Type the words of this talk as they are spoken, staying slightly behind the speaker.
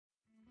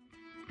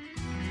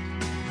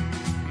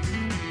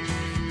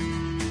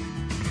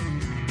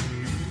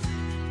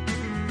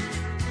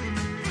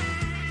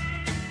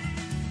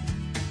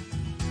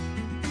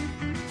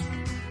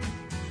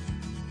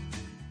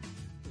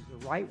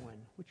right one.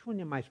 Which one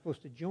am I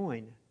supposed to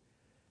join?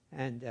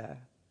 And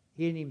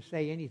he didn't even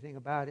say anything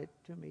about it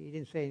to me.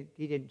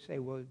 He didn't say,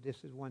 well,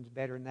 one's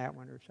better than that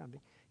one or something.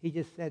 He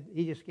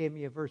just gave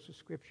me a verse of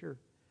Scripture.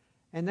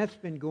 And that's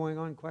been going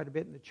on quite a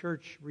bit in the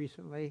church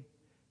recently.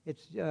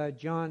 It's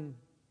John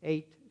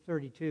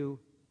 8:32.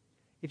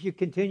 If you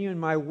continue in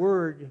my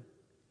word,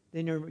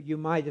 then are you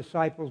my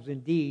disciples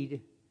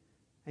indeed,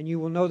 and you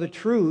will know the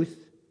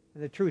truth,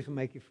 and the truth will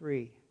make you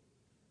free.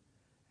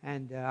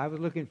 And I was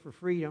looking for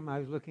freedom. I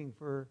was looking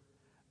for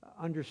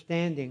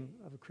understanding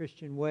of a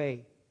Christian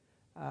way.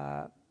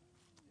 I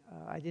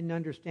didn't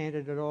understand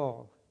it at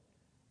all.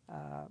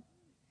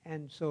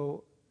 And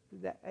so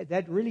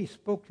that really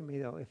spoke to me,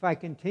 though. If I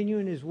continue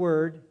in His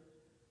Word,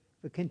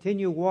 if I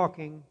continue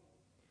walking,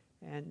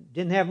 and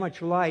didn't have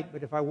much light,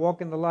 but if I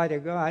walk in the light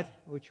of God,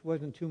 which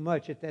wasn't too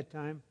much at that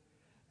time,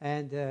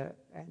 and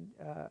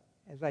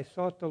as I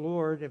sought the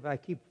Lord, if I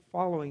keep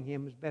following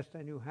Him as best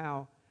I knew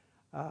how,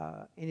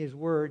 in His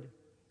Word,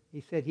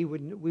 He said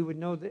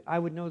I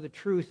would know the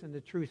truth, and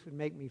the truth would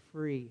make me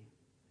free.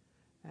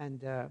 And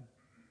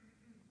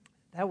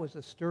that was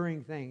a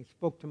stirring thing. It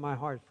spoke to my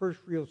heart. First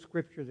real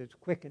Scripture that's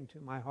quickened to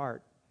my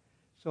heart.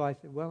 So I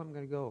said, well, I'm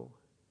going to go.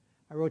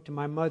 I wrote to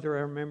my mother,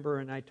 I remember,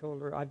 and I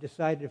told her, I've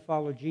decided to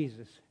follow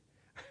Jesus.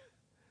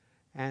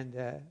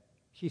 And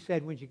she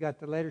said when she got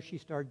the letter, she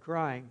started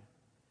crying.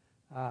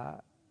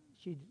 But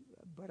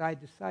I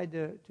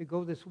decided to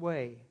go this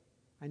way.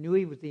 I knew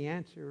He was the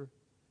answer,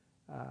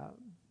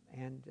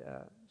 and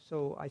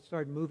so I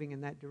started moving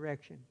in that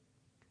direction.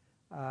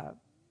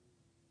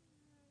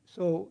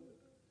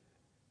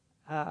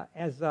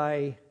 As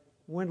I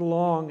went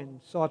along and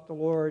sought the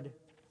Lord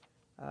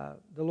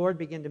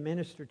began to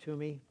minister to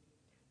me.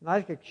 And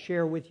I'd like to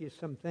share with you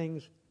some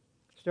things,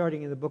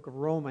 starting in the book of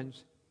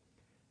Romans,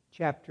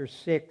 chapter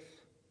 6,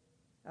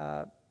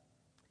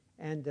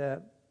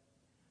 and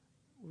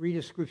read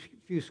a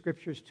few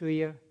scriptures to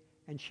you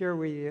and share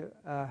with you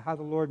how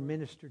the Lord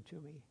ministered to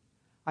me.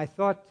 I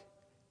thought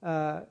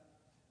I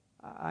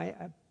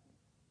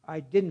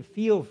didn't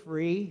feel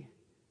free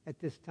at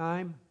this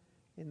time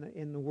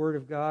in the Word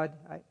of God.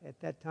 At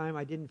that time,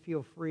 I didn't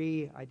feel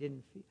free. I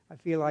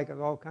feel like I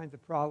have all kinds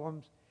of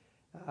problems.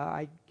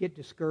 I get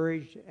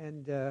discouraged,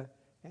 and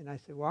I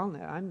said, well,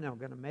 I'm not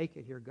going to make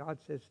it here. God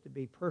says to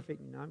be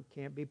perfect, and I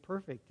can't be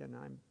perfect, and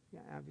I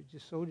was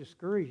just so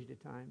discouraged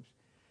at times.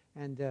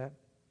 And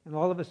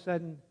all of a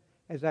sudden,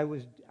 as I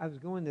was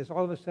going this,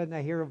 all of a sudden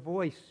I hear a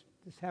voice.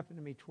 This happened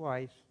to me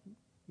twice.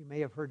 You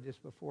may have heard this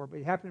before, but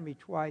it happened to me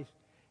twice.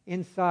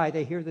 Inside,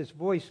 I hear this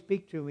voice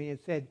speak to me and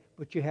it said,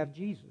 but you have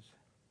Jesus.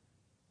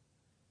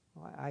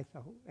 Well, I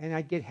thought, and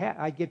I'd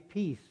get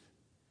peace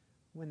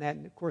when that,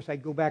 and of course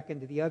I'd go back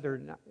into the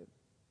other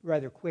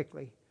rather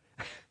quickly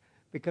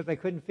because I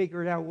couldn't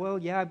figure it out. Well,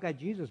 yeah, I've got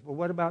Jesus, but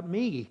what about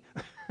me?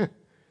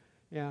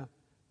 Yeah,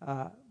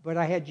 but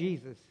I had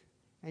Jesus,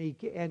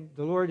 and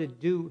the Lord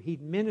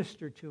He'd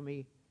minister to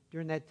me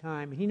during that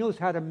time. He knows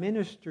how to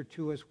minister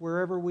to us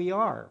wherever we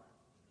are,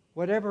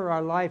 whatever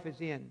our life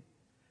is in.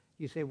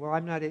 You say, well,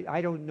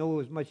 I don't know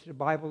as much the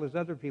Bible as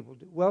other people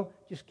do. Well,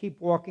 just keep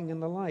walking in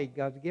the light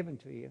God's given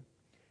to you.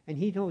 And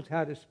He knows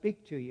how to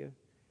speak to you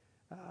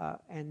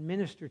and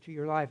minister to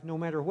your life no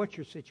matter what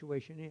your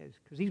situation is.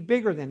 Because He's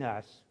bigger than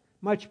us,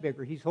 much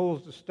bigger. He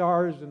holds the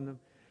stars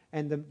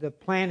and the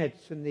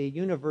planets and the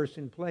universe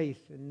in place,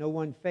 and no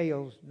one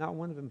fails. Not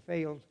one of them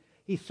fails.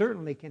 He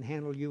certainly can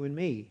handle you and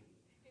me.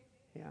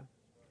 Yeah.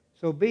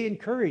 So be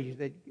encouraged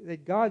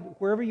that God,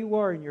 wherever you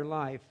are in your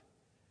life,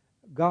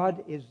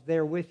 God is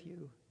there with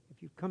you.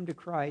 If you come to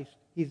Christ,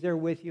 He's there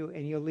with you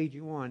and He'll lead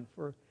you on.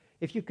 For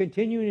if you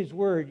continue in His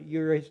Word,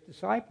 you're His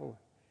disciple,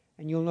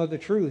 and you'll know the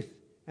truth,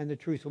 and the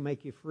truth will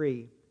make you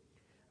free.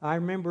 I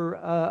remember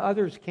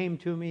others came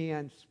to me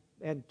and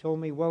told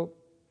me, well,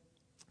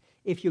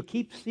 if you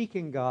keep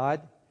seeking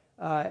God,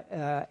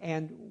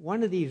 and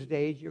one of these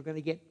days you're going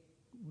to get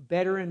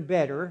better and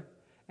better,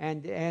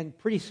 and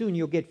pretty soon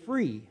you'll get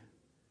free,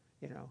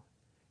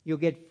 You'll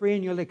get free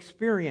and you'll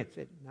experience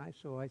it. And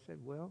so I said,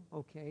 well,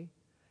 okay.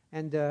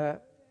 And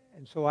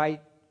so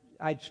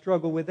I'd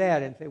struggle with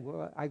that and say,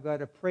 well, I've got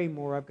to pray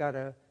more. I've got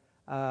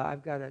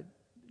to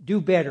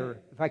do better.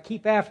 If I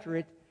keep after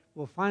it,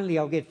 well, finally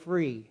I'll get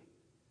free.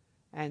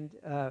 And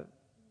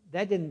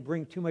that didn't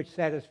bring too much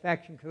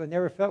satisfaction because I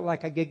never felt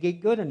like I could get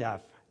good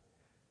enough.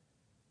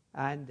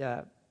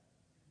 And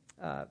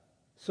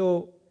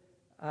so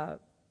I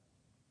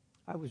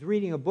was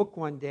reading a book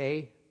one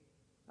day,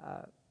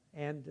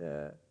 and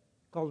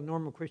called A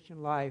Normal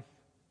Christian Life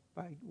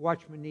by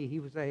Watchman Nee. He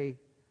was a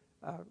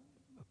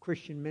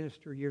Christian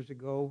minister years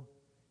ago.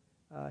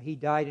 He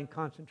died in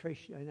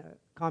a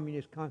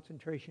communist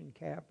concentration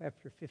camp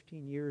after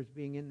 15 years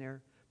being in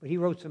there. But he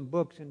wrote some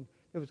books, and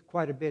there was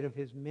quite a bit of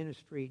his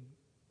ministry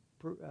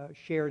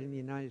shared in the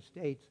United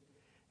States.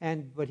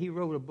 But he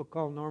wrote a book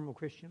called Normal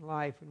Christian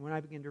Life, and when I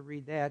began to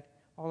read that,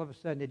 all of a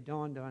sudden it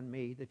dawned on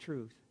me the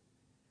truth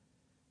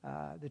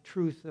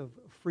of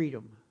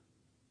freedom,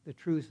 the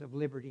truth of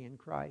liberty in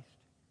Christ.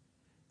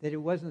 That it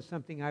wasn't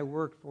something I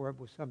worked for, it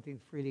was something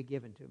freely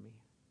given to me.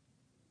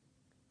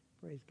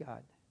 Praise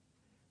God.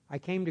 I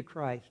came to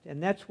Christ.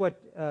 And that's what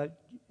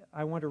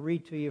I want to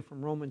read to you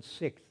from Romans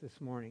 6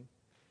 this morning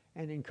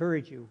and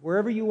encourage you.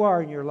 Wherever you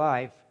are in your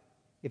life,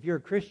 if you're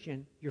a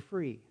Christian, you're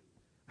free.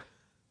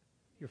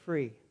 You're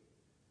free.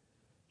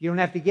 You don't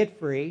have to get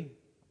free.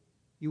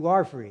 You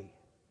are free.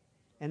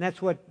 And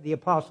that's what the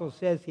apostle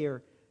says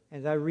here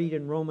as I read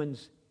in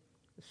Romans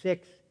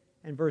 6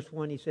 and verse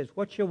 1. He says,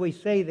 "What shall we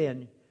say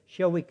then?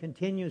 Shall we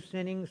continue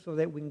sinning so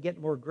that we can get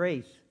more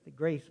grace, that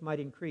grace might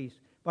increase?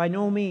 By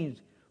no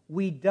means.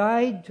 We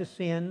died to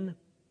sin.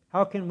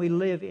 How can we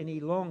live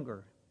any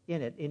longer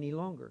in it any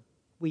longer?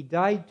 We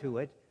died to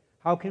it.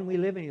 How can we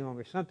live any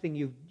longer? Something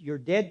you're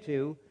dead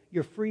to,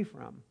 you're free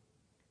from.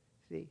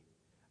 See,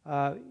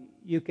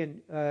 you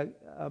can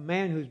a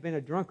man who's been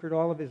a drunkard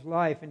all of his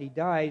life and he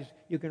dies,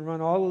 you can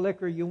run all the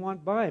liquor you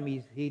want by him.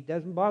 He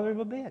doesn't bother him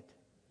a bit.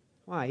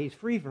 Why? He's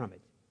free from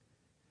it.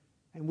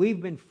 And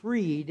we've been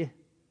freed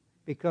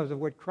because of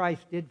what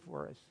Christ did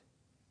for us,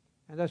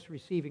 and us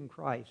receiving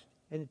Christ.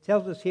 And it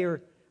tells us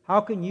here,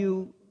 how can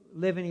you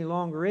live any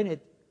longer in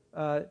it?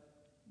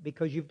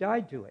 Because you've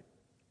died to it.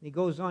 And he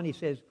goes on, he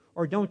says,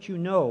 or don't you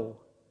know,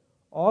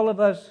 all of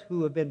us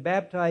who have been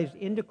baptized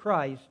into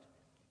Christ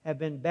have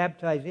been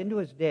baptized into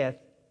His death,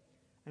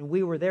 and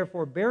we were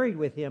therefore buried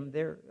with Him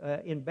there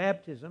in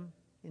baptism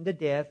into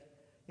death,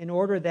 in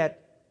order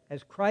that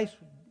as Christ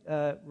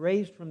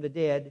raised from the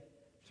dead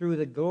through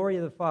the glory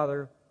of the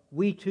Father,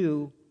 we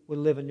too will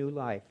live a new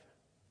life.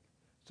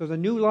 So the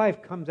new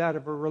life comes out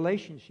of a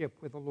relationship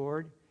with the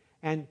Lord.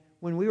 And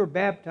when we were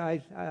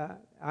baptized,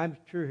 I'm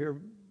sure here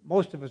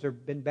most of us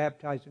have been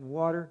baptized in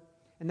water.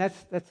 And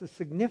that's the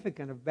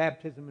significance of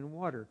baptism in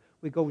water.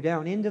 We go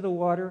down into the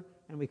water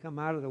and we come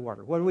out of the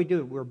water. What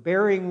do? We're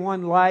burying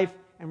one life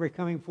and we're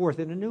coming forth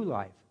in a new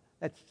life.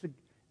 That's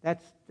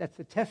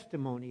a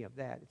testimony of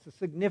that. It's a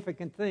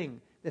significant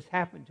thing that's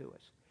happened to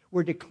us.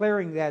 We're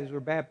declaring that as we're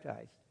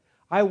baptized.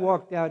 I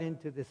walked out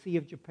into the Sea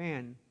of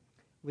Japan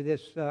with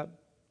this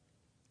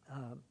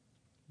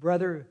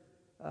brother,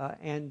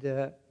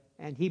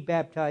 and he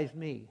baptized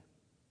me.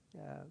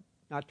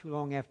 Not too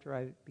long after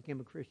I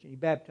became a Christian, he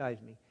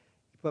baptized me.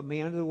 He put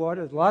me under the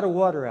water. There's a lot of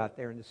water out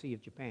there in the Sea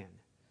of Japan.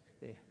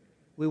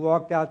 We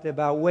walked out to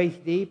about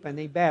waist deep, and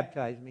he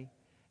baptized me.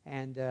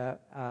 And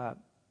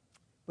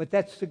but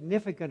that's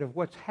significant of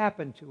what's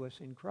happened to us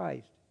in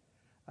Christ.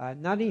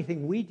 Not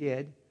anything we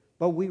did,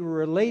 but we were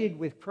related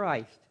with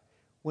Christ.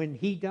 When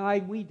He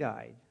died, we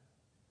died.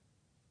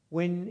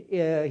 When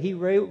He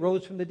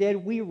rose from the dead,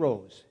 we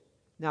rose.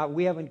 Now,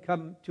 we haven't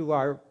come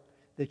to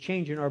the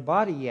change in our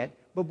body yet,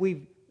 but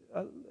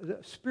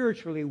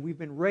spiritually we've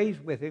been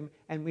raised with Him,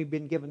 and we've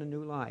been given a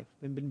new life.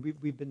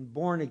 We've been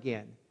born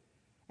again.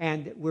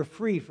 And we're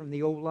free from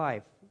the old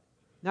life.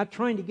 Not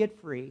trying to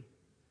get free,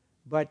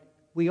 but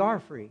we are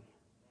free.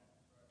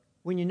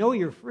 When you know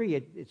you're free,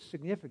 it's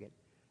significant.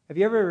 Have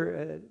you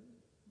ever,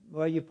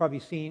 you've probably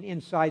seen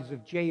insides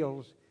of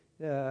jails,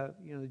 the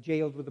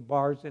jails with the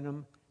bars in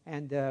them.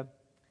 And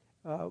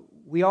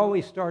we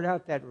always start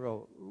out that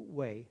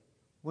way.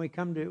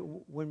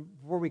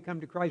 Before we come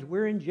to Christ,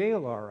 we're in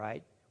jail, all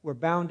right. We're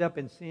bound up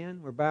in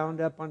sin. We're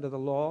bound up under the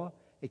law.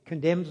 It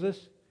condemns us.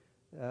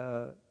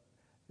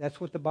 That's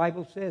what the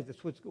Bible says.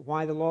 That's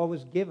why the law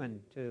was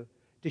given,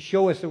 to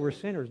show us that we're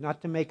sinners,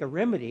 not to make a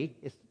remedy.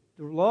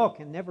 The law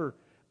can never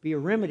be a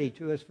remedy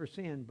to us for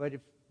sin,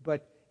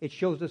 but it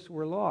shows us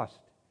we're lost.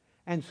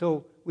 And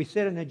so we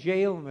sit in a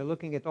jail and we're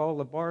looking at all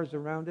the bars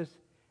around us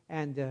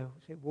and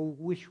say, well,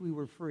 wish we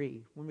were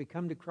free when we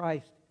come to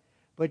Christ.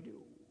 But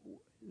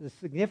the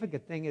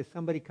significant thing is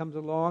somebody comes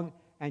along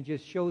and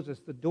just shows us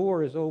the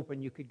door is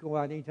open. You could go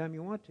out anytime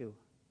you want to.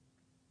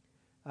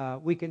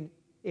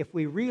 If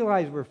we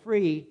realize we're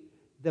free,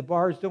 the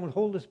bars don't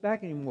hold us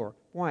back anymore.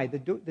 Why?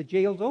 The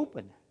jail's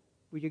open.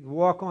 We can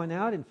walk on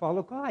out and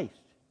follow Christ.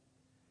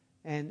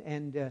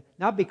 And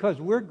not because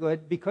we're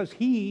good, because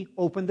He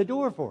opened the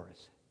door for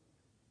us.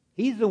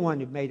 He's the one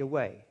who made a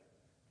way,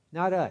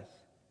 not us.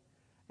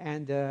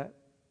 And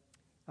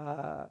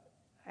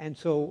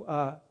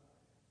so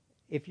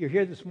if you're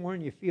here this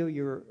morning, you feel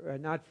you're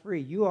not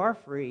free. You are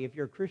free. If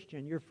you're a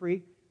Christian, you're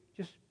free.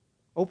 Just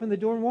open the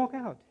door and walk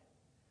out.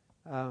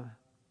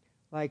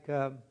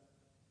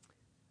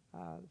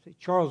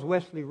 Charles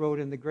Wesley wrote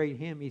in the great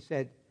hymn, he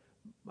says,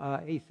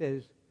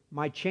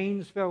 my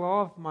chains fell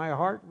off, my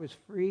heart was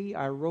free,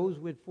 I rose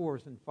with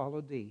force and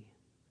followed Thee.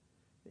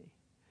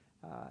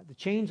 The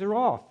chains are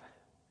off.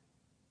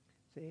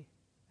 See?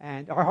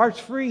 And our heart's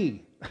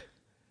free.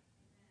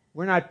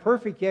 We're not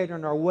perfect yet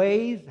in our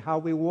ways, how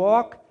we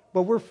walk,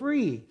 but we're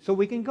free. So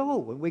we can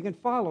go and we can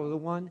follow the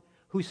one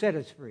who set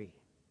us free.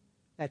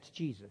 That's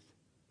Jesus.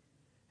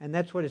 And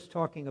that's what it's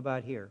talking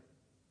about here.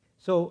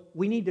 So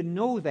we need to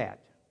know that.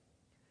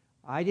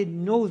 I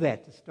didn't know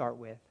that to start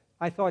with.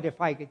 I thought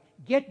if I could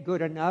get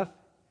good enough,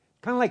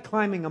 kind of like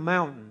climbing a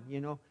mountain,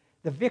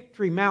 the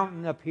victory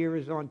mountain up here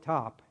is on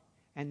top.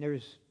 And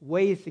there's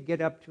ways to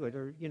get up to it,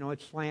 or,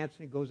 it slants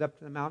and it goes up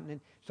to the mountain.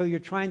 And so you're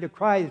trying to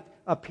climb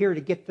up here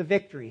to get the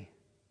victory.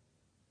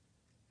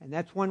 And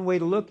that's one way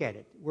to look at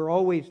it.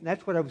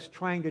 That's what I was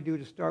trying to do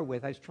to start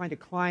with. I was trying to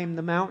climb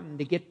the mountain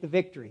to get the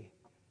victory.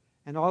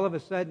 And all of a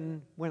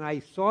sudden, when I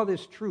saw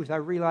this truth, I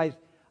realized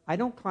I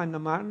don't climb the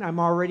mountain. I'm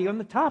already on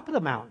the top of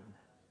the mountain.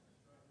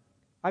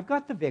 I've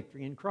got the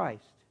victory in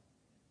Christ.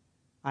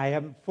 I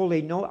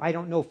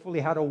don't know fully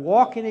how to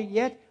walk in it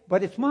yet,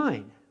 but it's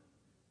mine.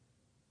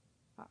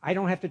 I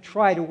don't have to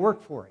try to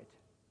work for it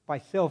by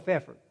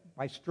self-effort,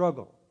 by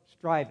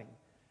striving.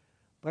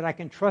 But I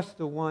can trust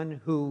the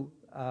one who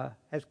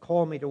has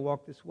called me to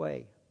walk this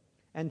way.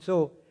 And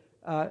so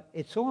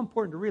it's so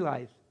important to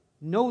realize,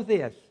 know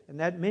this, and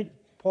that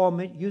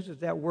Paul uses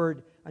that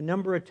word a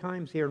number of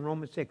times here in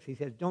Romans 6. He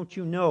says, don't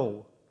you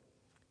know?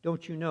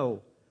 Don't you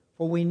know?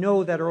 For we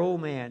know that our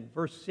old man,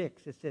 verse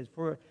 6, it says,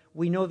 for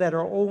we know that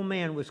our old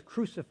man was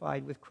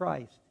crucified with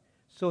Christ,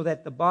 so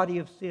that the body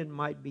of sin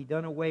might be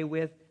done away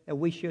with, that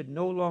we should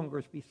no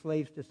longer be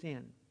slaves to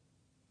sin.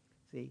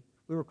 See,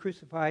 we were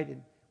crucified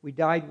and we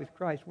died with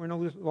Christ. We're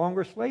no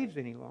longer slaves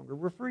any longer.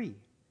 We're free.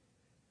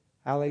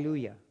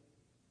 Hallelujah.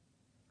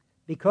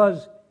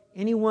 Because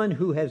anyone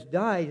who has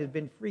died has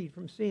been freed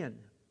from sin.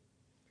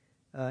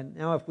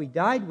 Now, if we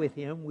died with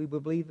him, we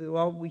believe that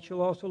we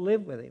shall also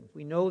live with him.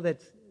 We know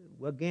that,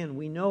 again,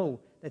 we know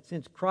that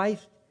since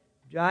Christ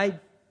died,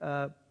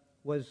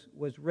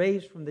 was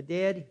raised from the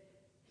dead,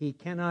 he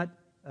cannot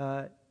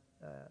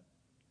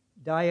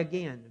die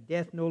again.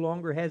 Death no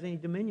longer has any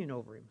dominion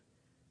over him.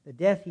 The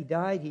death he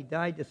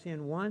died to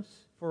sin once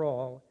for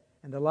all,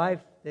 and the life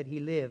that he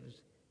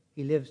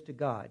lives to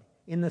God.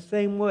 In the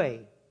same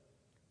way,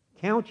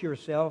 count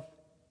yourself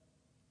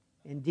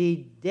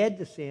indeed dead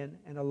to sin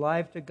and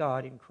alive to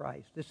God in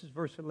Christ. This is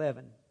verse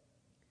 11.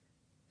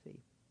 See,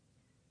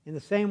 in the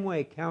same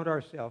way, count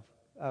ourselves.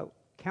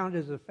 Count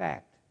as a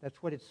fact.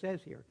 That's what it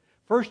says here.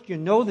 First, you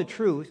know the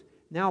truth.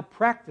 Now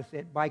practice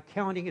it by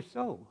counting it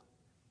so.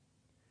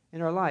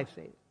 In our life,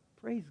 say,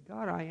 praise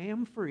God, I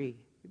am free.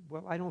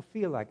 Well, I don't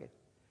feel like it.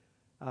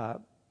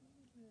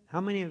 How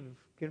many of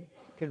you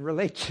can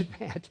relate to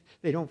that?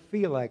 They don't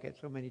feel like it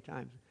so many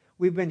times.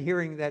 We've been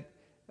hearing that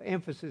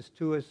emphasis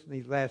to us in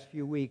these last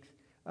few weeks.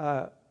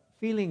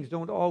 Feelings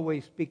don't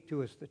always speak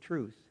to us the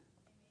truth.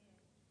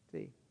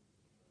 See,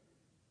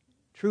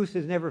 truth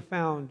is never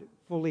found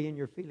fully in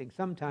your feelings.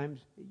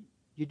 Sometimes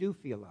you do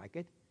feel like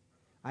it.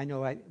 I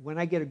know when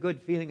I get a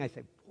good feeling, I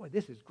say, boy,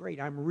 this is great.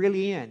 I'm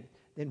really in.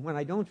 Then when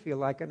I don't feel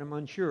like it, I'm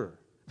unsure.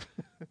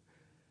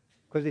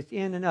 Because it's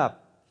in and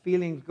up.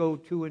 Feelings go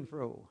to and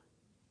fro.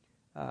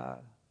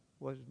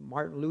 Was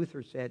Martin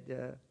Luther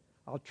said,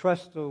 I'll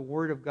trust the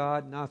Word of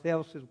God, nothing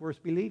else is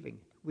worth believing.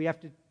 We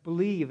have to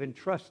believe and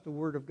trust the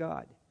Word of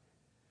God.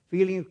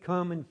 Feelings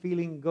come and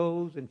feeling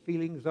goes, and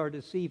feelings are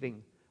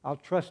deceiving. I'll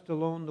trust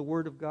alone the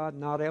Word of God,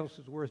 naught else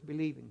is worth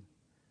believing.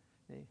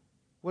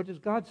 What does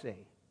God say?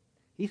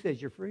 He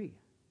says you're free.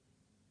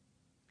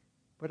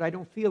 But I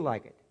don't feel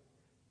like it.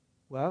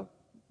 Well,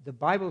 the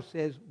Bible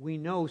says we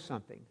know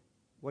something.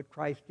 What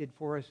Christ did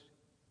for us,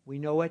 we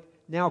know it.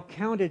 Now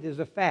count it as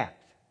a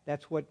fact.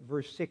 That's what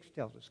verse 6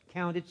 tells us.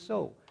 Count it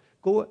so.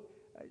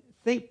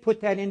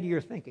 Put that into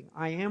your thinking.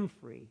 I am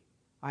free.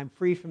 I'm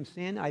free from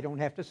sin. I don't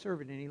have to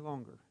serve it any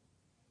longer.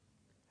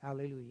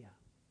 Hallelujah.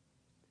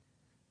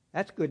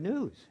 That's good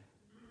news.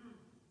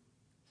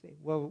 Say,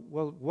 well,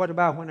 what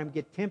about when I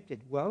get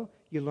tempted? Well,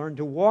 you learn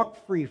to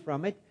walk free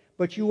from it,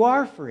 but you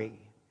are free.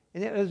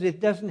 And it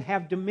doesn't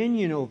have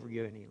dominion over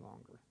you any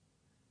longer.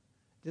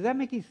 Does that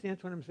make any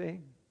sense what I'm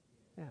saying?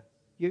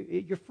 Yeah.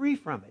 You're free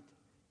from it.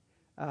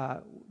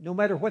 No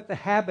matter what the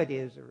habit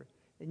is.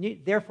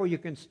 Therefore, you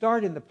can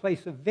start in the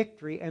place of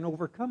victory and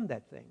overcome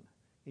that thing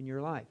in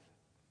your life.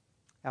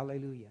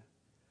 Hallelujah.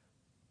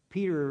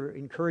 Peter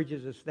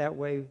encourages us that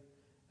way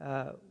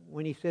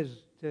when he says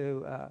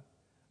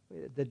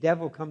the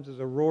devil comes as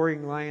a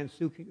roaring lion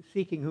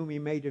seeking whom he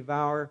may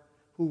devour,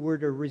 who were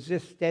to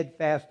resist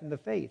steadfast in the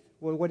faith.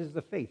 Well, what is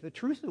the faith? The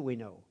truth that we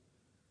know.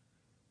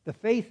 The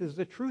faith is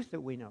the truth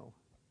that we know.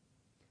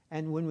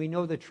 And when we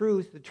know the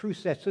truth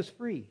sets us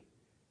free.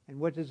 And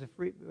what does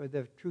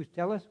the truth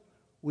tell us?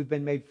 We've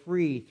been made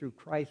free through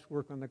Christ's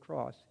work on the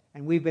cross.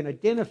 And we've been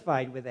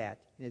identified with that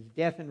in His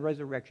death and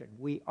resurrection.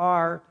 We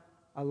are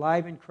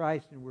alive in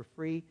Christ and we're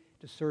free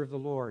to serve the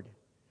Lord.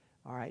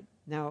 All right.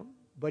 Now,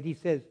 but he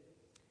says,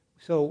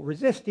 so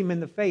resist Him in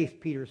the faith,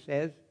 Peter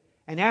says.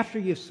 And after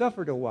you've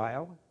suffered a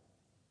while,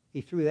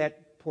 he threw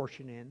that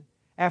portion in.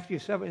 After you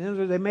suffer, in other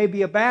words, there may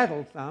be a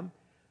battle some,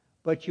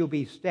 but you'll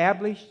be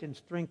established and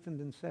strengthened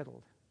and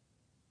settled.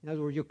 In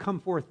other words, you'll come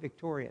forth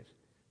victorious.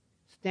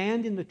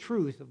 Stand in the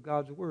truth of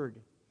God's Word.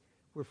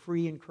 We're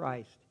free in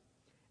Christ.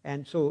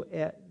 And so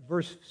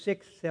verse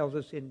 6 tells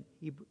us in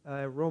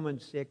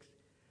Romans 6,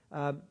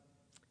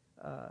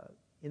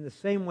 in the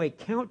same way,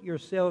 count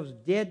yourselves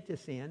dead to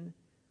sin,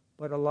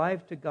 but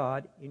alive to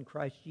God in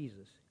Christ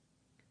Jesus.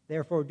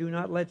 Therefore, do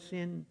not let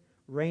sin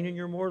reign in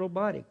your mortal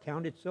body.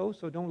 Count it so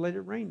don't let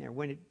it reign there.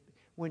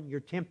 When you're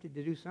tempted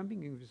to do something,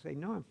 you can just say,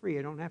 no, I'm free.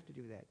 I don't have to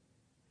do that.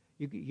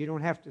 You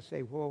don't have to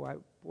say, whoa,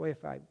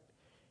 if I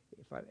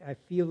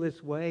feel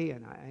this way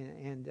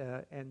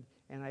and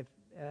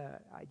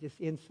I just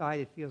inside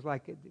it feels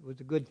like it was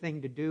a good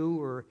thing to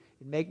do, or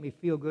it make me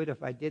feel good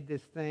if I did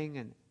this thing.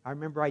 And I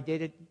remember I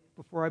did it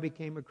before I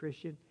became a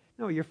Christian.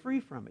 No, you're free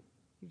from it.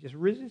 You just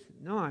resist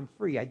it. No, I'm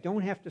free. I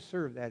don't have to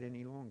serve that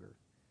any longer.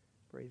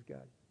 Praise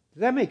God.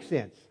 Does that make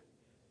sense?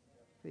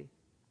 See,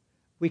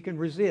 we can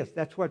resist.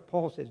 That's what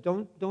Paul says.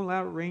 Don't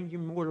allow it to reign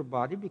your mortal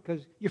body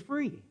because you're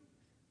free.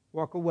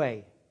 Walk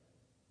away.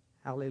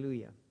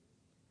 Hallelujah.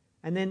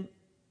 And then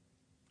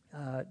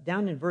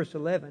down in verse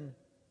 11,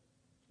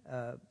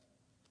 how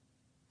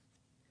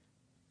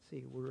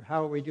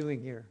are we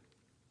doing here?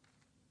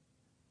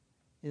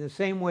 In the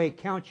same way,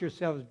 count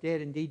yourselves dead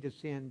indeed to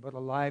sin, but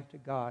alive to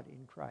God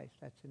in Christ.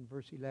 That's in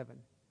verse 11.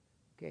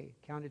 Okay,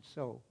 count it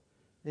so.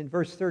 Then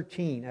verse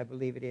 13, I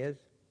believe it is.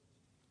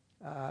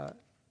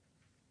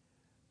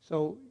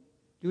 So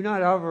do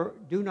not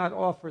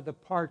offer the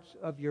parts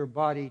of your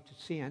body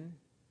to sin,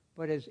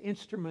 but as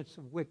instruments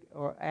of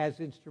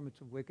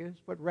wickedness,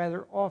 but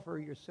rather offer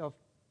yourself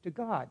to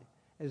God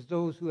as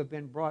those who have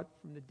been brought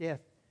from the death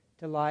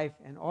to life,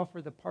 and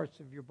offer the parts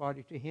of your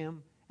body to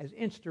Him as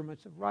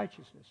instruments of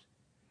righteousness.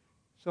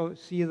 So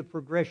see the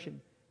progression.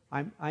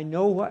 I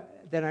know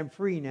that I'm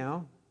free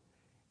now,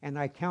 and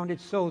I count it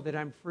so that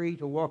I'm free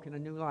to walk in a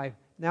new life.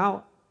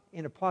 Now,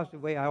 in a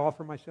positive way, I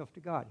offer myself to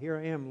God. Here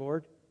I am,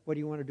 Lord. What do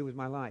you want to do with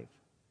my life?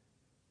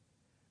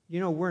 You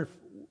know, we're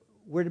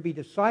to be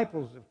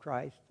disciples of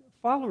Christ,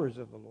 followers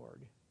of the Lord.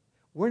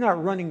 We're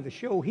not running the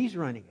show. He's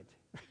running it.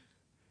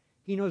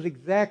 He knows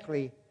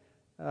exactly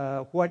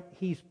what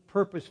He's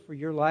purposed for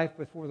your life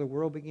before the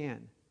world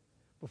began.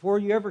 Before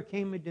you ever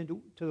came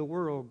into the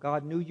world,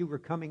 God knew you were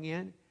coming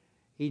in.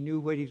 He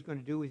knew what He's going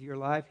to do with your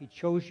life. He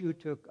chose you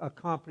to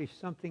accomplish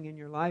something in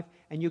your life,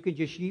 and you can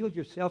just yield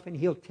yourself, and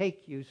He'll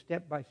take you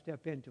step by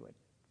step into it.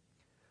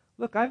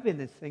 Look, I've been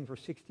in this thing for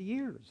 60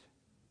 years.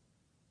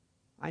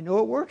 I know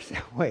it works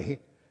that way,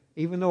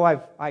 even though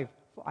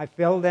I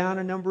fell down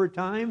a number of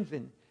times,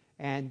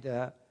 and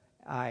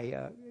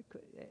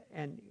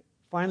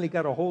finally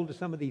got a hold of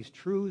some of these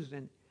truths,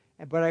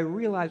 but I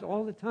realized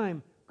all the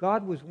time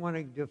God was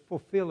wanting to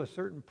fulfill a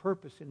certain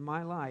purpose in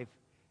my life,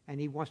 and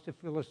He wants to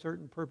fulfill a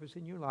certain purpose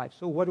in your life.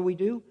 So what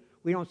do?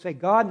 We don't say,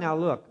 God, now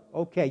look,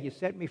 okay, you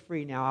set me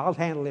free now. I'll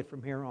handle it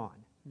from here on.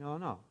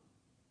 No.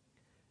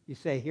 You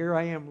say, here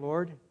I am,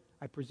 Lord.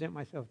 I present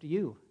myself to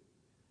you.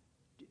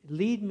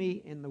 Lead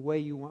me in the way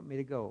you want me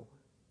to go.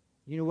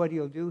 You know what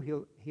He'll do?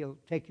 He'll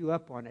take you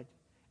up on it,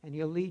 and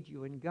He'll lead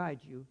you and guide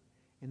you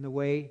in the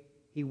way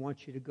He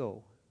wants you to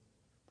go.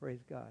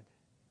 Praise God.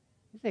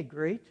 Isn't that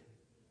great?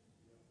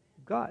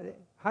 God,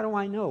 how do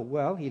I know?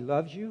 Well, He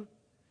loves you.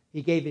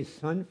 He gave His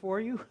Son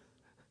for you.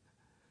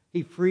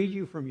 He freed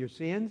you from your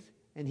sins.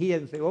 And He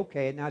doesn't say,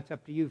 okay, now it's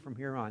up to you from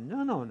here on.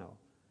 No.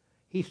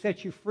 He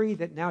set you free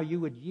that now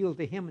you would yield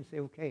to Him and say,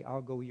 okay,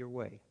 I'll go your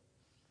way.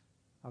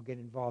 I'll get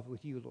involved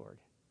with you, Lord.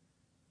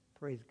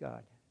 Praise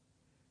God.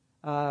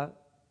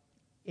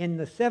 In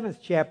the 7th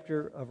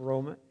chapter of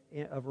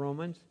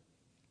Romans,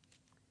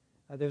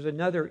 there's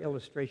another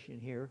illustration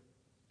here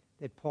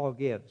that Paul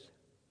gives.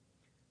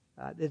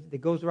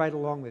 That goes right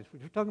along with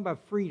this. We're talking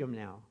about freedom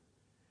now.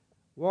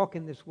 Walk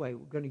in this way.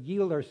 We're going to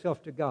yield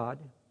ourselves to God.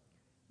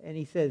 And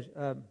he says,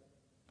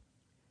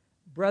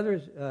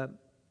 brothers,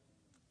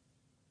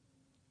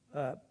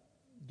 do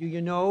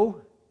you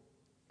know,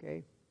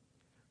 okay,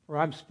 for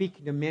I'm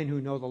speaking to men who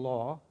know the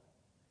law,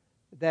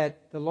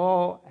 that the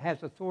law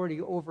has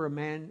authority over a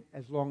man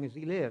as long as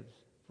he lives.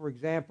 For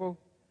example,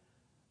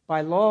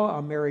 by law,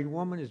 a married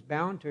woman is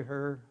bound to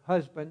her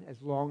husband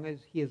as long as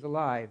he is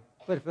alive.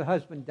 But if the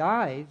husband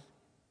dies,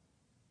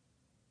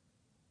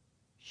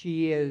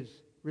 she is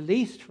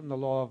released from the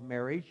law of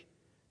marriage.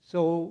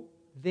 So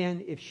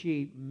then if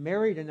she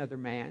married another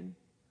man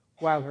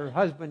while her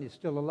husband is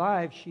still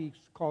alive, she's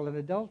called an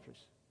adulteress.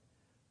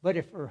 But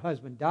if her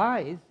husband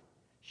dies,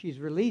 she's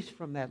released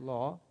from that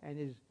law and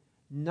is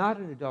not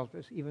an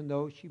adulteress, even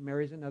though she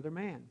marries another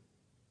man.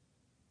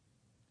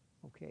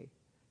 Okay.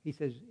 He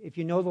says, if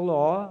you know the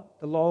law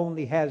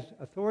only has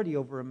authority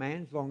over a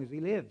man as long as he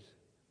lives.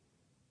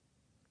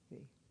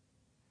 See?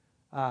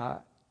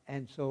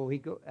 And so he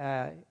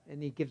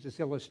gives this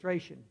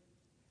illustration.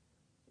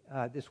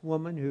 This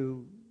woman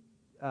who,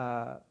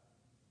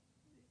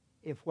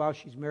 if while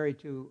she's married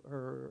to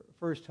her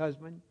first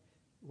husband,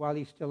 while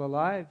he's still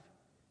alive,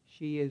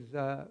 she is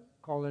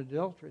called an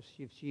adulteress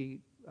if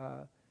she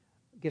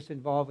gets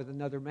involved with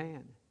another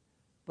man.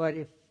 But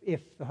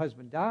if the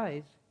husband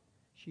dies,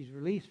 she's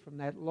released from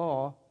that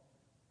law.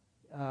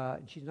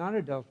 And she's not an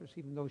adulteress,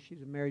 even though she's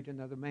married to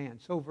another man.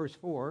 So verse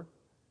 4,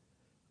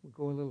 we'll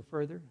go a little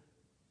further.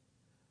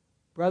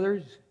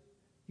 Brothers,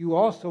 you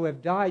also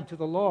have died to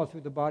the law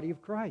through the body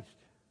of Christ,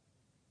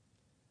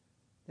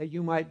 that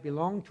you might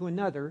belong to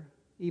another,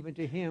 even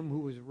to Him who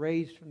was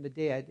raised from the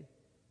dead,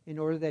 in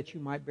order that you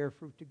might bear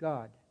fruit to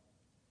God.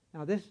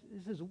 Now this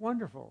is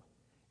wonderful.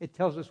 It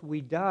tells us we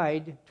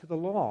died to the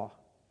law.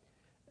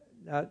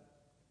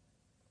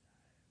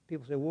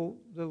 People say, well,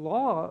 the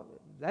law,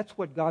 that's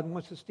what God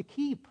wants us to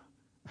keep.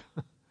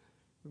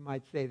 We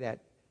might say that.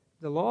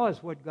 The law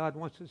is what God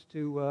wants us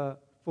to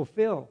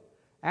fulfill.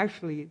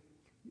 Actually,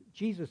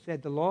 Jesus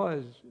said the law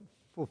is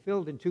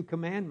fulfilled in 2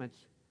 commandments.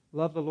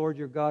 Love the Lord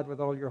your God with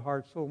all your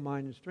heart, soul,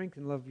 mind, and strength,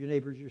 and love your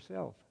neighbors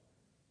yourself.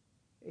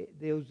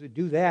 Those who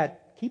do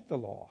that keep the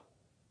law.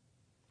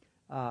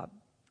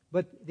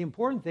 But the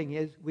important thing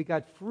is we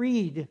got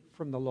freed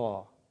from the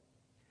law.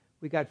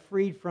 We got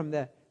freed from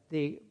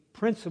the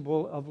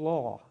principle of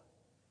law.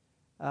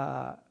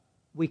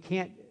 We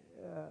can't.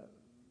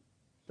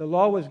 The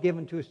law was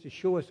given to us to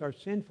show us our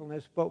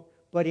sinfulness,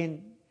 but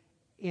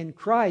in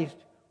Christ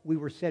we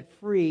were set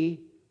free.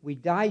 We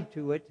died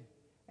to it,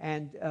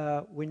 and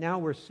we now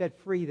were set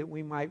free that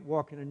we might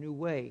walk in a new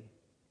way.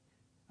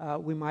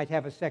 We might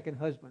have a second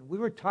husband. We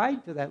were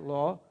tied to that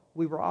law.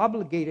 We were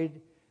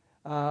obligated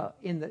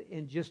in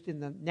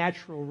the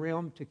natural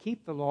realm to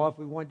keep the law if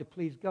we wanted to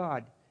please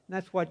God. And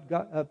that's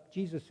what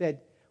Jesus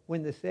said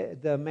when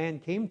the man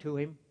came to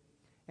him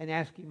and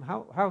asked him,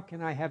 how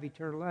can I have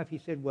eternal life? He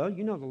said, well,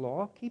 you know the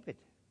law. Keep it.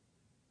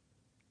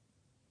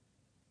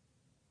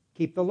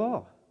 Keep the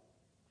law.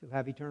 You'll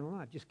have eternal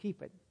life. Just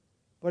keep it.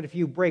 But if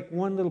you break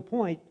one little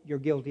point, you're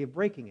guilty of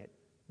breaking it,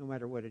 no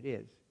matter what it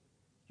is.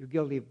 You're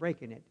guilty of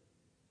breaking it.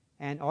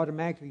 And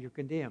automatically you're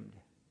condemned.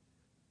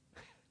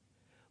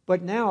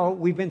 But now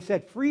we've been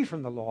set free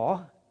from the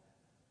law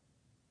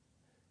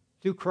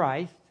through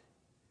Christ,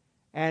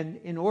 and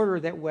in order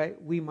that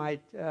we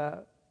might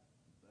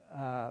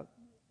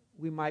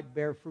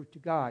bear fruit to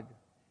God,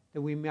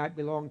 that we might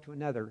belong to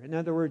another. In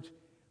other words,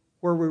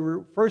 where we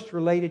were first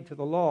related to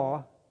the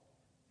law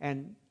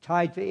and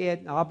tied to it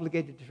and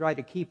obligated to try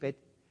to keep it,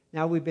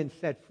 now we've been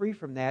set free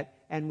from that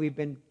and we've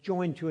been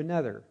joined to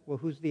another. Well,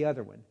 who's the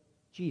other one?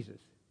 Jesus.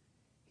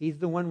 He's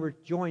the one we're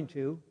joined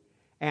to,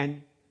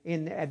 and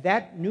in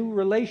that new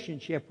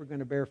relationship, we're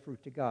going to bear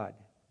fruit to God.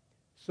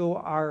 So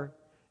our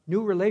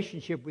new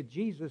relationship with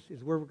Jesus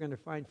is where we're going to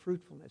find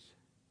fruitfulness.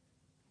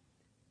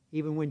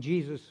 Even when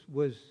Jesus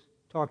was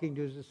talking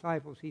to his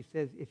disciples, he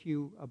says, if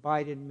you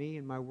abide in me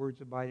and my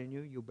words abide in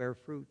you, you'll bear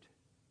fruit.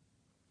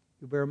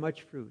 You'll bear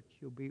much fruit.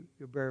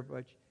 You'll bear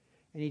much.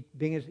 And he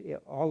brings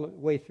all the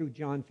way through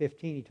John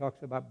 15, he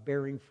talks about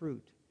bearing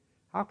fruit.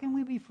 How can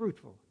we be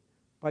fruitful?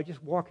 By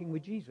just walking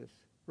with Jesus,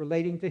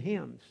 relating to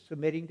him,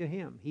 submitting to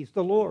him. He's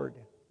the Lord.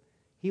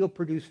 He'll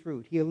produce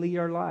fruit. He'll lead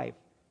our life.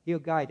 He'll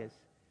guide us.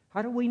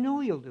 How do we know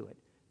he'll do it?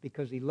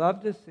 Because he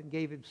loved us and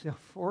gave himself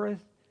for us,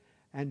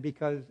 and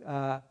because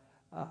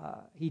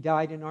he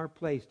died in our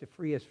place to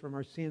free us from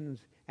our sins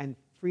and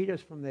freed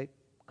us from the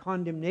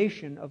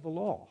condemnation of the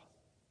law.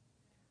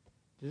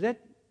 Does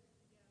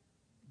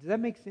that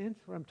make sense,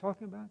 what I'm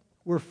talking about?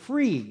 We're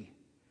free.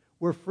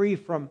 We're free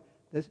from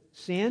the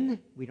sin.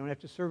 We don't have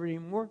to serve it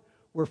anymore.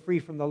 We're free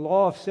from the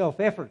law of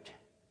self-effort.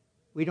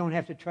 We don't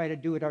have to try to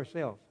do it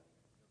ourselves.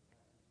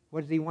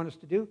 What does he want us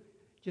to do?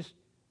 Just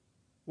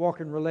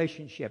walk in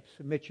relationship.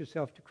 Submit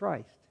yourself to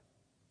Christ.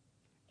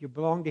 You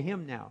belong to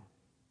him now.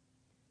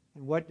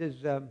 And what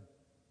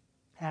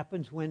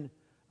happens when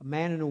a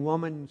man and a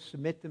woman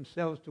submit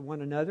themselves to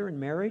one another in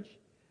marriage?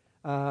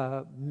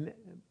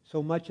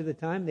 So much of the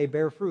time they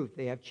bear fruit.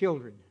 They have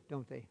children,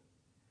 don't they?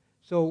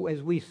 So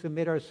as we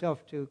submit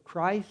ourselves to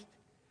Christ,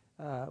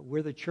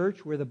 we're the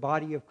church, we're the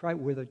body of Christ,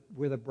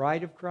 we're the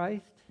bride of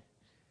Christ.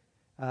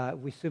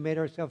 We submit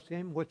ourselves to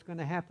him, what's going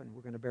to happen?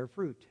 We're going to bear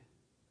fruit.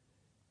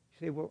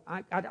 You say, well,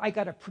 I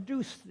got to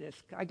produce this.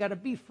 I got to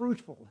be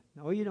fruitful.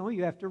 No,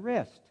 you have to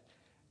rest.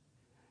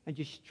 And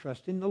just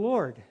trust in the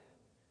Lord.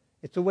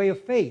 It's a way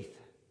of faith.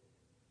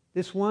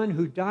 This one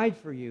who died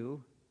for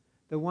you,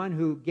 the one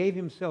who gave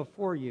himself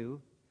for you,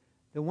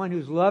 the one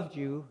who's loved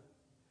you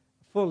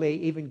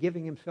fully, even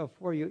giving himself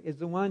for you, is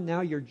the one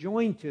now you're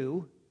joined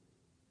to.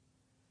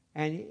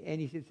 And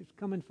he says,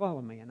 come and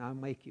follow me and I'll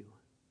make you.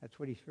 That's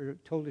what he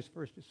told his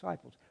first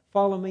disciples.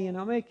 Follow me and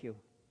I'll make you.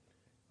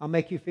 I'll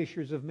make you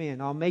fishers of men.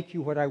 I'll make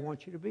you what I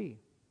want you to be.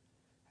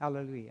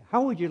 Hallelujah.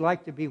 How would you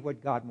like to be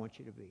what God wants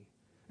you to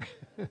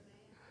be?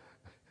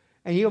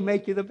 And he'll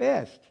make you the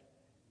best.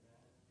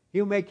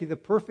 He'll make you the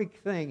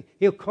perfect thing.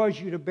 He'll cause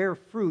you to bear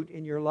fruit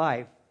in your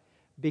life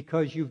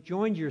because you've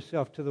joined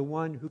yourself to the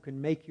one who can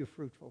make you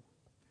fruitful.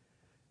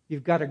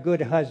 You've got a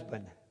good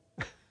husband,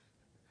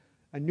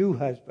 a new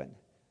husband.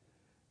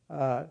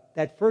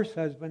 That first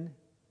husband,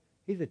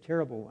 he's a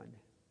terrible one.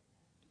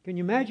 Can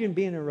you imagine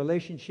being in a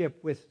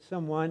relationship with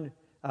someone,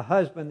 a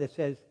husband that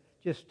says,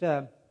 just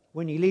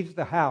when he leaves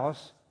the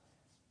house,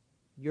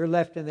 you're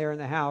left in there in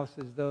the house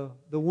as the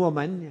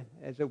woman,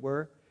 as it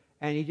were,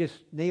 and he just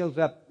nails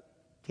up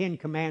 10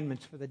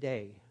 commandments for the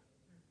day.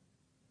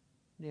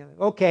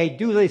 Okay,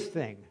 do this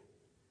thing.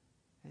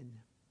 And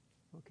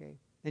okay.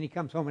 Then he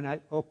comes home and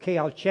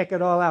I'll check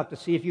it all out to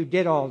see if you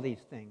did all these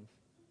things.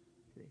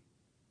 See?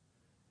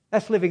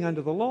 That's living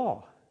under the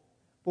law.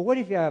 But what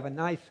if you have a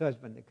nice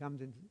husband that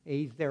comes and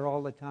he's there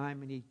all the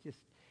time and he just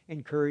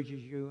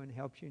encourages you and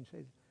helps you and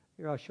says,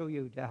 here, I'll show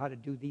you how to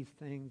do these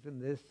things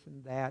and this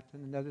and that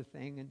and another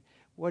thing. And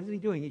what is he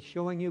doing? He's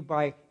showing you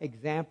by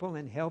example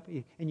and help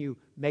you, and you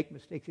make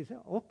mistakes. He says,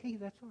 okay,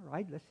 that's all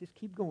right. Let's just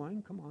keep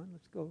going. Come on,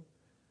 let's go.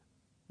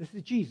 This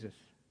is Jesus.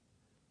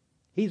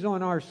 He's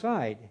on our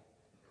side.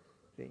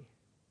 See?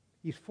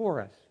 He's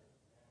for us.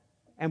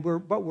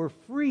 But we're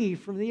free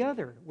from the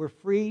other. We're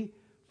free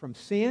from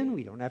sin.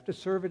 We don't have to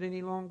serve it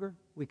any longer.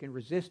 We can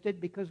resist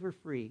it because we're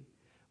free.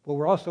 But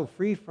we're also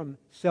free from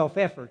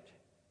self-effort.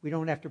 We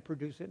don't have to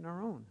produce it in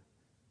our own.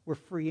 We're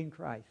free in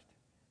Christ.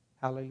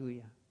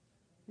 Hallelujah.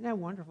 Isn't that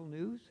wonderful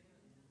news?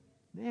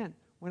 Man,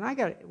 when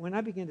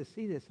I began to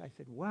see this, I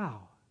said,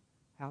 wow,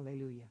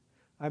 hallelujah.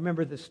 I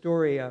remember the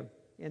story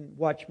in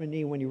Watchman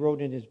Nee when he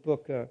wrote in his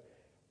book,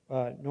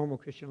 Normal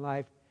Christian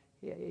Life.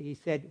 He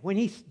said, when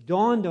he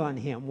dawned on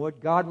him what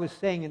God was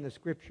saying in the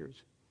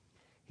Scriptures,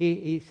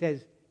 he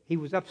says he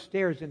was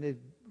upstairs in his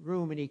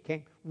room and he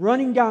came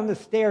running down the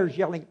stairs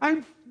yelling,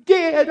 I'm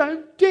dead,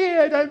 I'm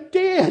dead, I'm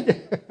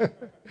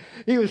dead.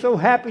 He was so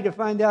happy to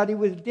find out he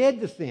was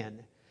dead to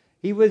sin.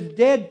 He was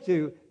dead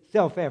to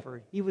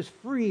self-effort. He was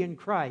free in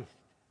Christ.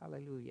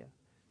 Hallelujah.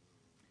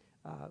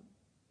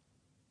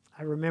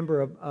 I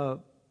remember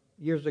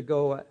years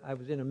ago I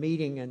was in a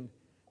meeting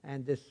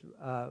and this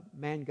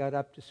man got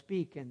up to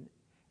speak,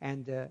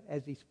 and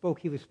as he spoke,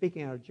 he was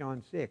speaking out of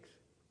Romans 6.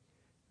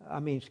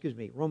 And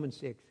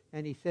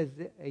he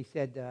said,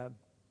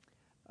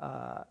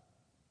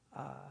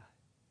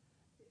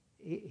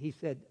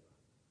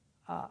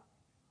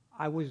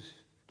 I was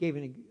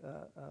giving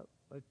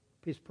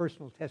his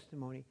personal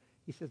testimony.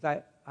 He says,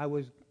 I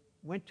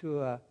went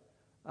to a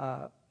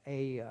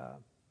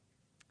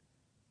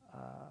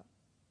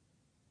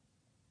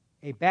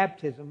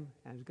baptism.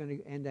 I was going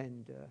to,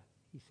 and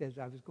he says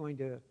I was going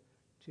to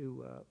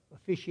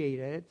officiate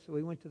at it. So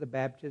we went to the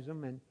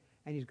baptism, and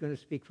he's going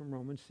to speak from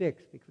Romans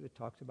 6 because it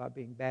talks about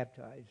being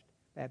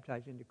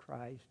baptized into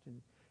Christ,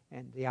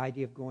 and the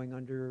idea of going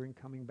under and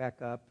coming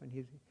back up.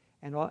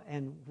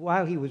 And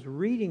while he was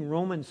reading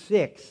Romans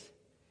 6,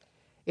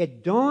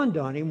 it dawned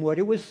on him what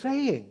it was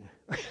saying.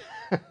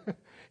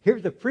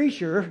 Here's the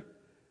preacher,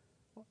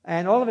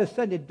 and all of a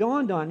sudden it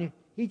dawned on him.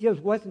 He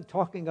just wasn't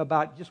talking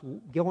about just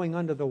going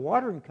under the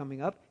water and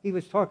coming up. He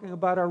was talking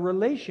about our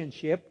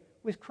relationship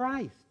with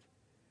Christ.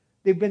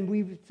 We've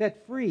been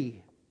set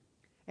free.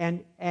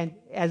 And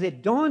as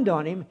it dawned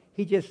on him,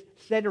 he just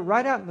said it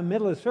right out in the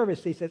middle of the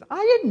service. He says,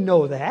 I didn't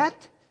know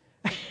that.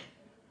 Can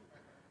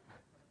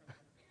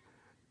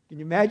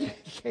you imagine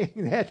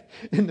saying that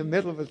in the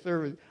middle of a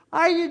service?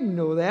 I didn't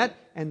know that.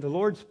 And the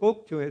Lord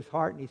spoke to his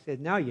heart and he said,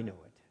 now you know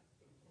it.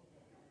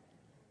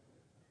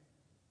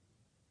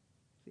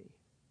 See,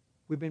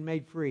 we've been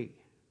made free.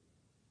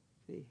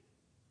 See,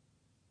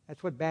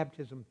 that's what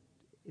baptism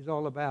is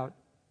all about.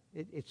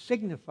 It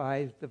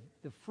signifies the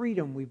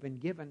freedom we've been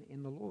given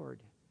in the Lord.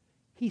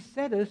 He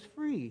set us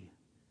free.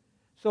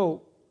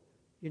 So,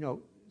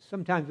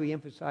 sometimes we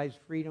emphasize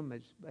freedom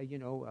as,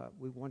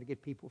 we want to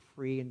get people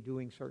free in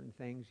doing certain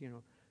things,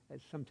 As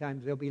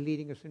sometimes they'll be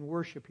leading us in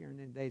worship here, and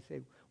then they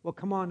say, well,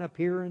 come on up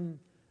here and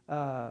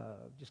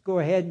just go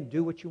ahead and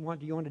do what you want.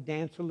 Do you want to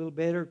dance a little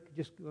bit or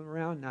just go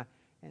around?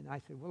 And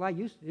I said, well, I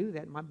used to do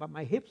that, but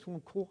my hips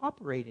won't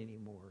cooperate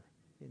anymore,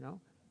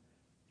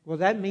 Will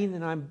that mean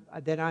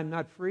that I'm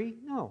not free?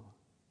 No.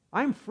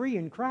 I'm free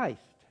in Christ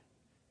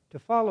to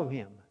follow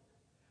Him.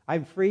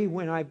 I'm free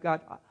when I've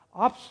got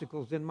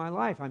obstacles in my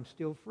life. I'm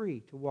still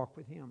free to walk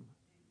with Him.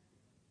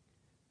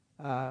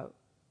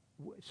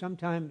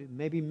 Sometimes,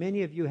 maybe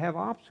many of you have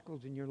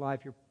obstacles in your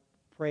life. You're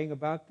praying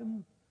about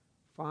them,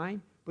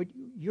 fine. But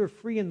you're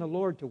free in the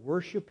Lord to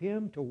worship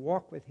Him, to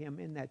walk with Him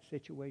in that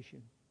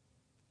situation.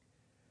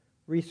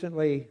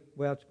 Recently,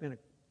 well, it's been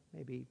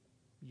maybe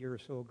a year or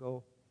so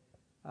ago,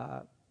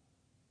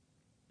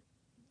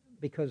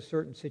 because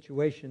certain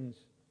situations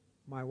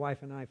my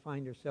wife and I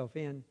find ourselves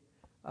in,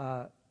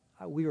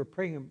 we were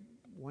praying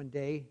one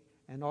day,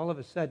 and all of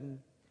a sudden,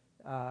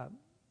 I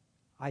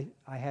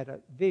had a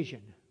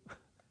vision.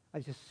 I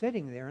was just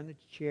sitting there in the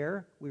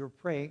chair, we were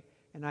praying,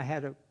 and I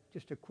had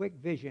just a quick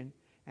vision,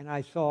 and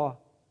I saw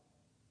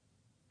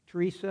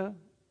Teresa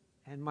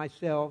and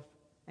myself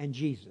and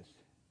Jesus.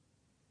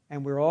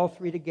 And we were all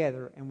three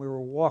together, and we were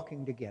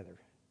walking together.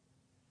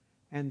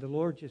 And the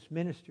Lord just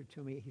ministered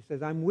to me. He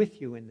says, I'm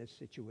with you in this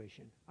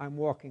situation. I'm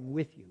walking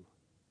with you.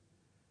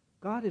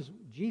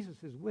 Jesus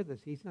is with us.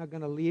 He's not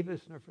going to leave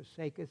us nor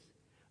forsake us.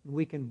 And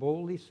we can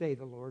boldly say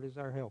the Lord is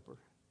our helper,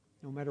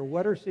 no matter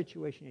what our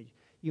situation is.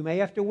 You may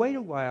have to wait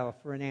a while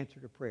for an answer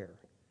to prayer.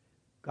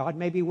 God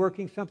may be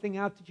working something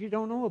out that you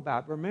don't know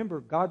about.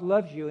 Remember, God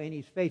loves you and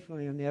He's faithful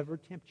and He'll never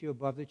tempt you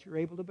above that you're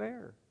able to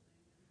bear.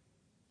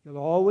 He'll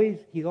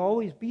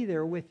always be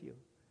there with you.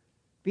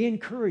 Be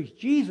encouraged.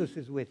 Jesus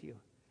is with you.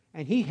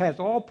 And He has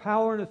all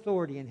power and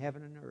authority in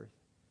heaven and earth.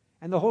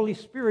 And the Holy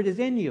Spirit is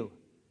in you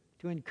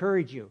to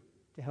encourage you,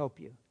 to help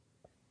you.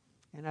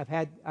 And I've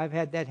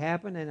had that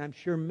happen, and I'm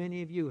sure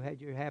many of you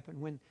had it happen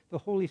when the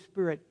Holy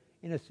Spirit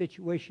in a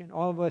situation,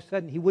 all of a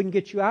sudden, He wouldn't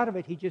get you out of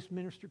it. He just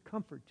ministered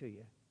comfort to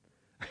you.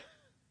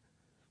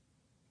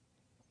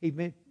 He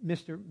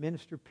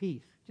ministered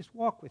peace. Just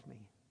walk with me.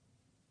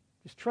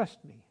 Just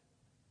trust me.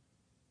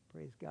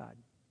 Praise God.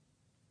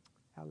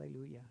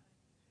 Hallelujah.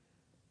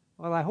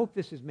 Well, I hope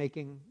this is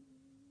making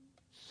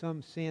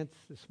some sense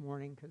this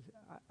morning, because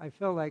I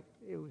felt like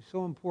it was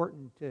so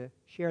important to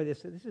share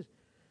this.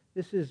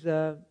 This is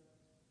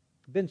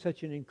It's been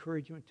such an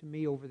encouragement to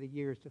me over the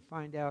years to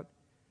find out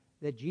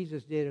that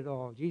Jesus did it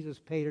all. Jesus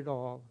paid it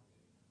all.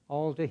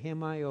 All to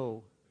him I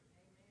owe.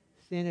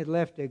 Sin had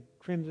left a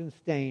crimson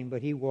stain,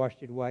 but he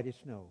washed it white as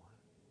snow.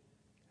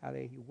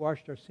 He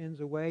washed our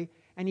sins away,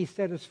 and he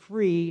set us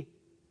free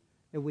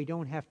that we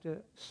don't have to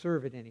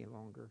serve it any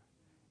longer.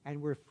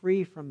 And we're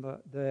free from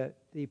the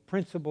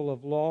principle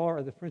of law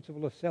or the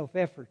principle of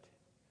self-effort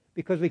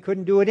because we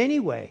couldn't do it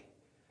anyway.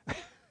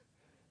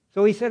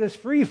 So he set us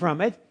free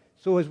from it.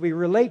 So as we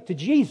relate to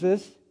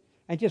Jesus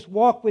and just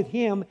walk with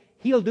him,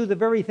 he'll do the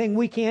very thing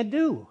we can't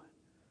do.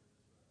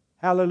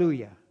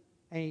 Hallelujah.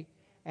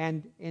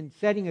 And in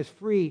setting us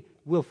free,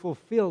 we'll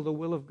fulfill the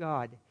will of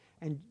God.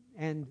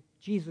 And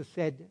Jesus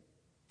said,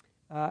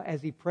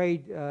 as he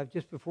prayed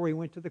just before he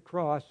went to the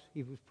cross,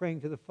 he was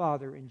praying to the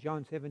Father in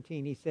John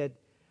 17. He said,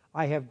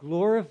 I have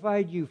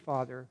glorified you,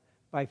 Father,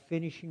 by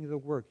finishing the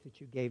work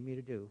that you gave me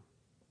to do.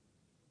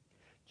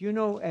 Do you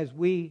know, as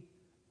we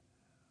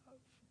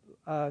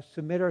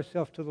submit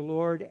ourselves to the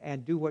Lord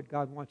and do what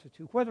God wants us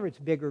to, whether it's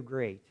big or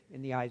great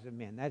in the eyes of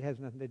men, that has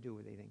nothing to do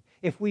with anything.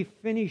 If we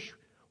finish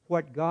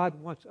what God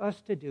wants us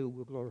to do,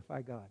 we'll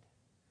glorify God.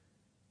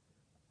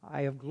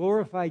 I have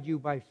glorified you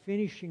by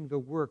finishing the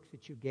work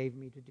that you gave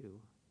me to do.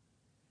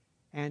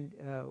 And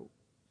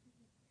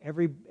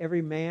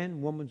every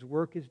man, woman's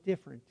work is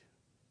different,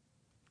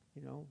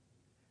 you know.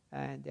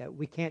 And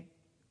we can't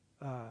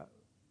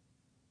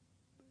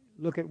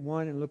look at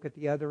one and look at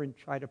the other and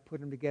try to put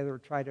them together or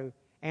try to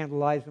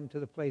analyze them to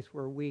the place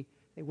where we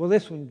say, well,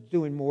 this one's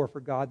doing more for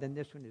God than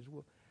this one is.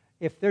 Well,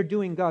 if they're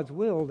doing God's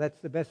will, that's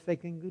the best they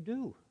can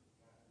do.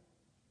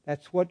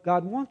 That's what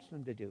God wants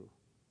them to do.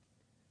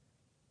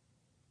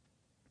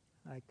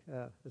 Like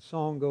the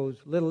song goes,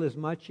 little is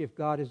much if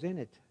God is in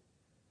it.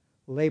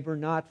 Labor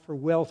not for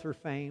wealth or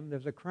fame.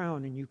 There's a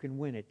crown and you can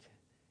win it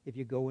if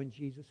you go in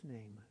Jesus'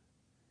 name.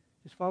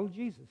 Just follow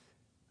Jesus.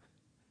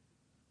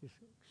 Just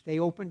stay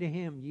open to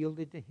him,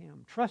 yielded to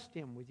him. Trust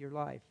him with your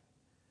life.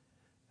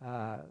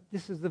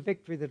 This is the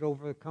victory that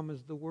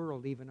overcomes the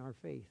world, even our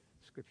faith,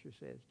 Scripture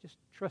says. Just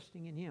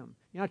trusting in him.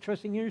 You're not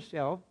trusting in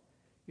yourself.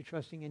 You're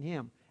trusting in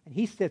him. And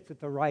he sits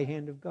at the right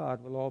hand of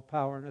God with all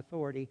power and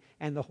authority,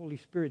 and the Holy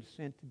Spirit is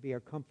sent to be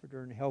our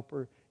comforter and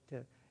helper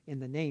in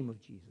the name of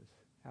Jesus.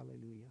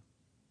 Hallelujah.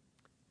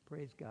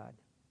 Praise God.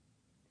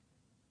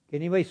 Can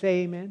anybody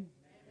say amen?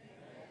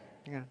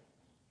 Amen.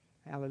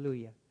 Yeah.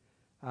 Hallelujah.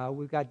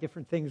 We've got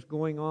different things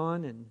going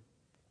on in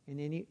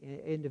any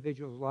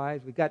individual's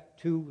lives. We've got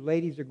 2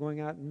 ladies that are going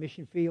out in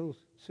mission fields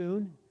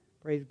soon.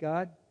 Praise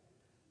God.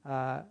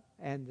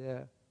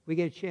 And we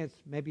get a chance,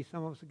 maybe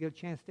some of us will get a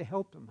chance to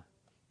help them.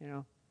 You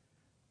know,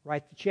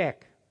 write the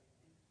check.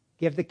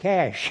 Give the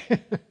cash.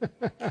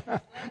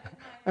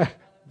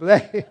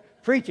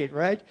 Preach it,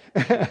 right?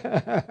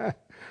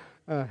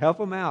 Help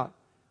them out.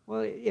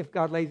 Well, if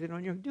God lays it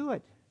on you, do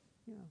it.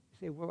 You know,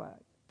 you say, well,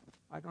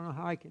 I don't know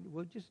how I can.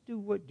 Well, just do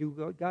what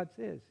God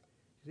says.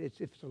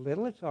 If it's a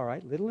little, it's all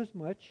right. Little is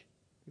much.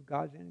 If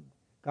God's in it,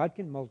 God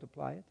can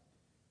multiply it.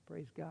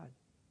 Praise God.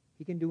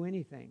 He can do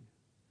anything.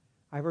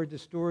 I've heard the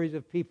stories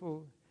of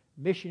people,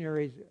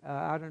 missionaries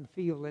out in the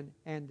field,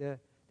 and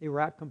they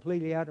were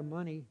completely out of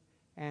money,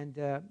 and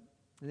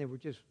they were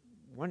just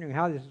wondering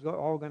how this is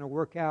all going to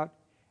work out,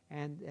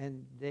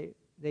 and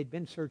they'd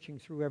been searching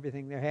through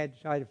everything they had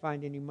to try to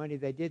find any money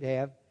they did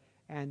have,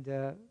 and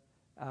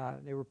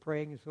they were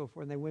praying and so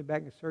forth, and they went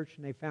back and searched,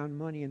 and they found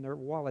money in their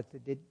wallet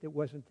that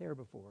wasn't there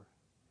before.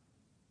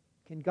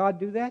 Can God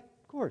do that?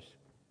 Of course.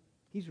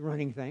 He's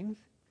running things.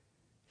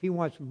 If he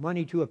wants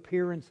money to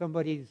appear in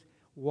somebody's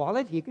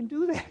wallet, he can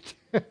do that.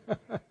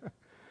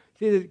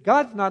 See,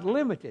 God's not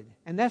limited,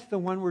 and that's the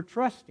one we're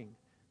trusting.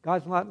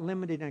 God's not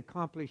limited in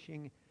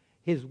accomplishing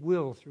his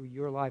will through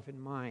your life and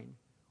mine,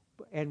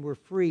 and we're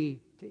free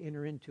to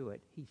enter into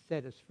it. He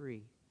set us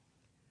free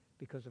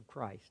because of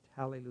Christ.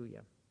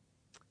 Hallelujah.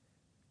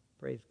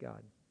 Praise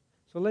God.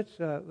 So let's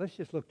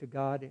just look to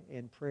God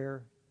in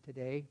prayer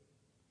today.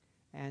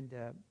 And,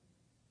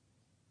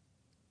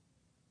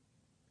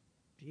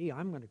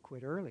 I'm going to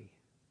quit early.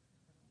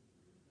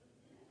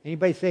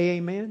 Anybody say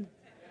amen?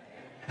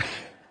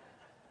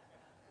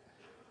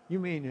 You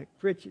mean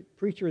a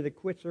preacher that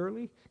quits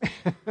early?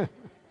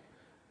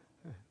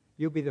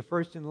 You'll be the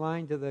first in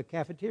line to the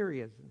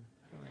cafeterias.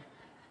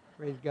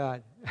 Praise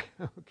God.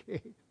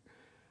 Okay.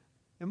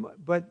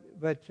 But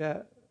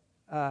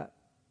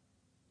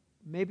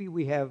maybe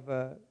we have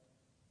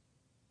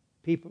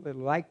people that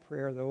like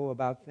prayer, though,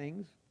 about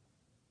things.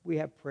 We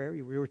have prayer.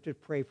 We were to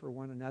pray for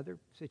one another.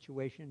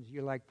 Situations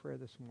you like prayer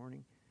this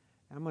morning.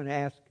 I'm going to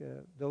ask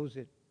those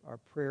that are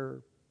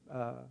prayer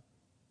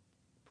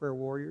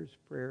warriors,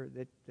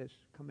 that's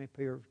come up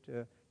here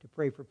to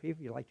pray for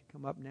people. You'd like to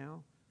come up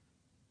now?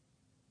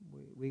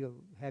 We'll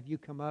have you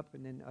come up,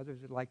 and then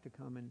others would like to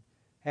come and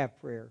have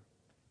prayer.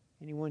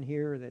 Anyone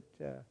here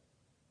that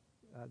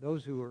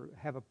those who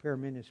have a prayer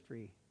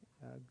ministry,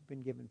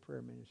 been given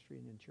prayer ministry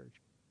in the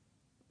church?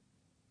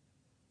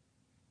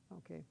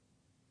 Okay.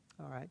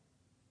 All right.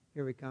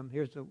 Here we come.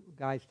 Here's the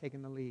guys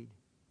taking the lead.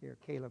 Here,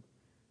 Caleb.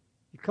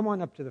 You come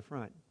on up to the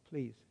front,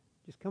 please.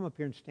 Just come up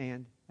here and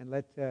stand, and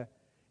let,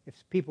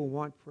 if people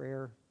want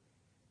prayer,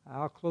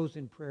 I'll close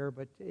in prayer,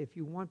 but if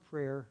you want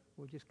prayer,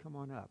 we'll just come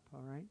on up,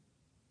 all right?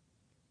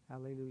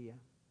 Hallelujah.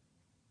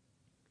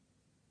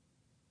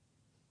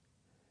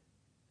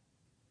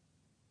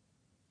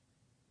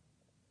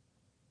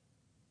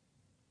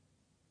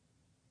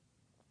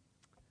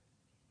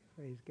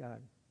 Praise God.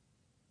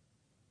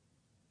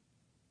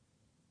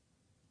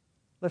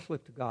 Let's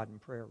look to God in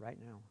prayer right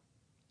now.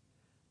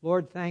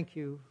 Lord, thank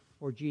you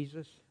for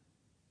Jesus.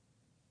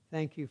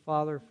 Thank you,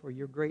 Father, for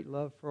your great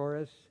love for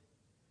us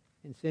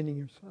in sending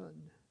your Son.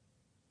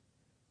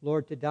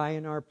 Lord, to die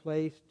in our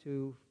place,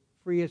 to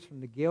free us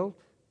from the guilt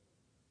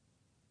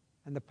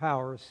and the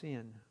power of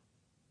sin.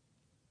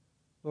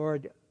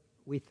 Lord,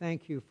 we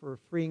thank you for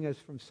freeing us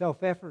from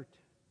self-effort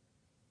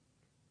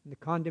and the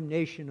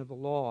condemnation of the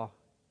law,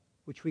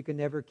 which we can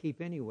never keep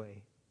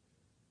anyway,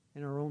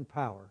 in our own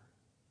power.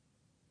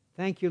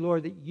 Thank you,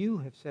 Lord, that you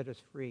have set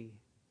us free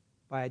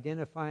by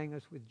identifying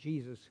us with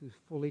Jesus, who's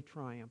fully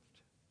triumphed.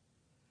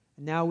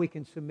 And now we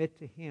can submit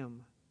to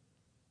him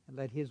and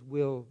let his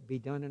will be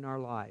done in our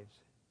lives.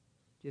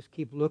 Just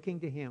keep looking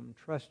to him,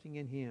 trusting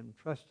in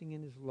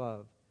his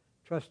love,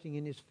 trusting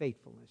in his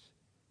faithfulness,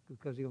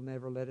 because he'll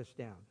never let us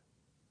down.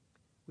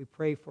 We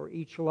pray for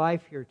each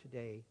life here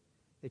today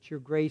that your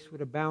grace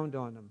would abound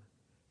on them,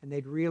 and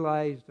they'd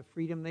realize the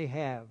freedom they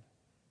have,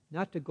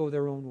 not to go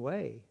their own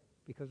way,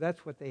 because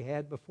that's what they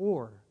had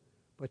before,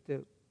 but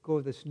to go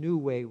this new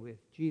way with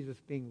Jesus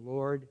being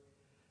Lord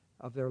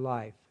of their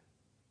life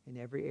in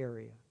every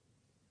area.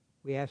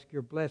 We ask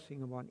your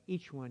blessing upon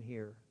each one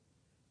here.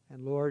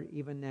 And Lord,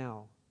 even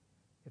now,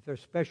 if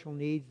there's special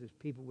needs, as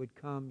people would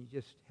come, you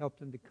just help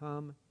them to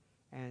come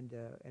and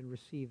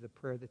receive the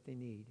prayer that they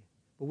need.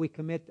 But we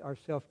commit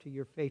ourselves to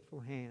your faithful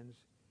hands,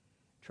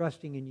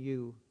 trusting in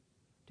you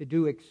to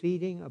do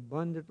exceeding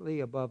abundantly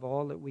above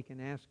all that we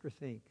can ask or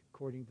think,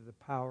 according to the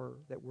power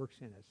that works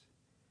in us.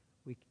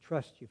 We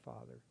trust you,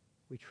 Father.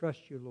 We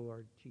trust you,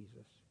 Lord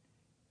Jesus.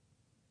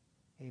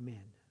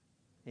 Amen.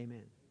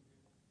 Amen.